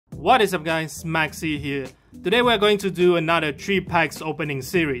What is up guys, Maxi here. Today we're going to do another 3 packs opening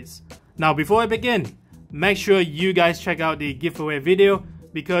series. Now before I begin, make sure you guys check out the giveaway video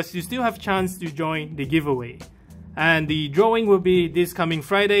because you still have chance to join the giveaway. And the drawing will be this coming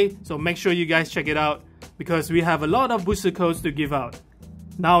Friday, so make sure you guys check it out because we have a lot of booster codes to give out.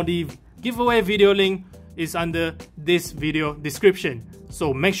 Now the giveaway video link is under this video description,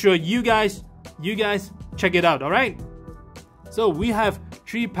 so make sure you guys check it out, alright? So we have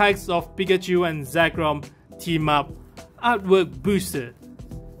 3 packs of Pikachu and Zekrom team up artwork booster.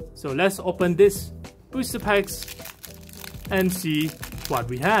 So let's open this booster packs and see what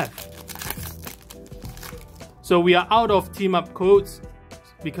we have. So we are out of team up codes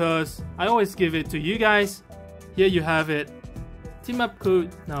because I always give it to you guys. Here you have it. Team up code.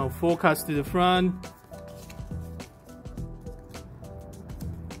 Now 4 cards to the front.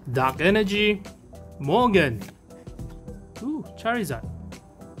 Dark Energy, Morgan, ooh, Charizard,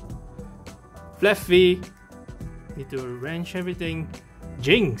 Fluffy, need to arrange everything,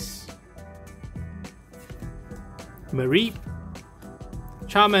 Jinx, Mareep,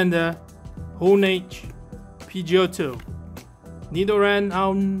 Charmander, Honedge, Pidgeotto, Nidoran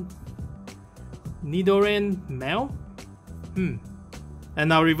Mel,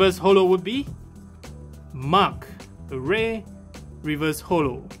 and our reverse holo would be Mark, a rare reverse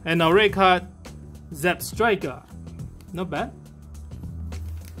holo, and our rare card Zap Striker, not bad.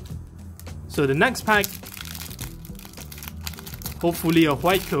 So the next pack, hopefully a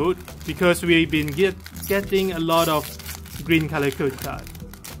white code because we've been getting a lot of green color code card.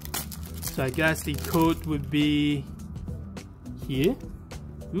 So I guess the code would be here.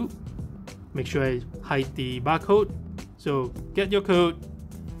 Ooh. Make sure I hide the barcode. So get your code.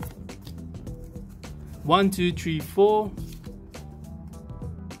 1, 2, 3, 4.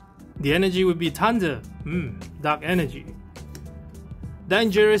 The energy would be Thunder, Dark Energy,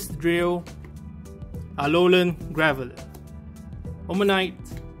 Dangerous Drill, Alolan Graveler, Omanite,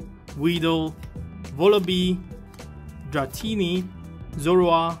 Weedle, Volibee, Dratini,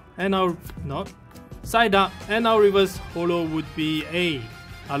 Zorua, and our Psyduck, and our reverse holo would be a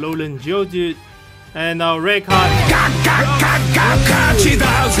Alolan Geodude, and our rare card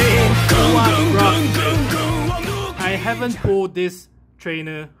I haven't pulled this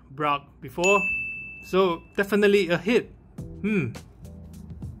trainer Brock before, so definitely a hit.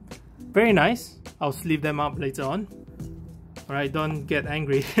 Very nice. I'll sleeve them up later on. Alright, don't get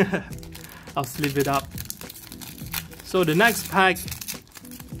angry. I'll sleeve it up. So the next pack,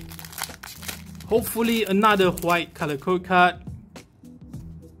 hopefully another white color code card.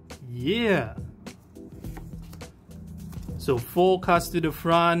 Yeah. So 4 cards to the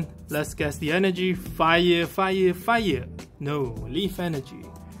front. Let's guess the energy. Fire, fire, fire. No, Leaf Energy.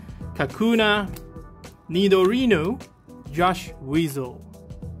 Kakuna, Nidorino, Josh Weasel,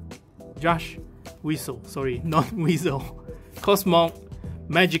 sorry, not Weasel, Cosmog,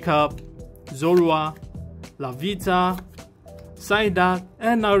 Magikarp, Zorua, Lavita, Psyduck,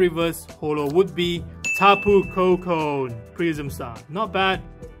 and our reverse holo would be Tapu Koko, Prism Star, not bad.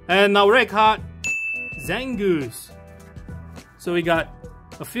 And our rare card, Zangoose. So we got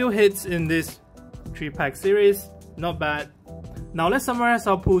a few hits in this 3-pack series, not bad. Now let's summarize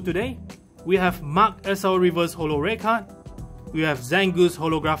our pool today. We have Mark as our reverse holo rare card. We have Zangoose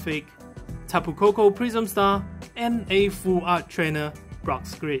holographic, Tapu Koko Prism Star, and a full art trainer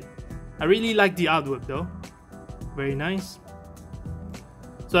Brock's Grid. I really like the artwork though. Very nice.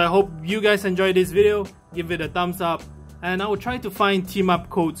 So I hope you guys enjoyed this video. Give it a thumbs up, and I will try to find team up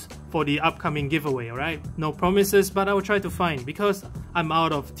codes for the upcoming giveaway, alright? No promises, but I will try to find because I'm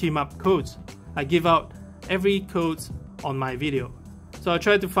out of team up codes. I give out every codes on my video, so I'll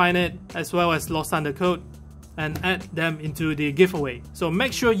try to find it as well as Lost Thunder code and add them into the giveaway. So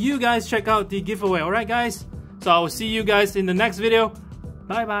make sure you guys check out the giveaway, alright guys? So I will see you guys in the next video.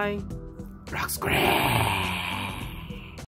 Bye bye. Brock's Grid.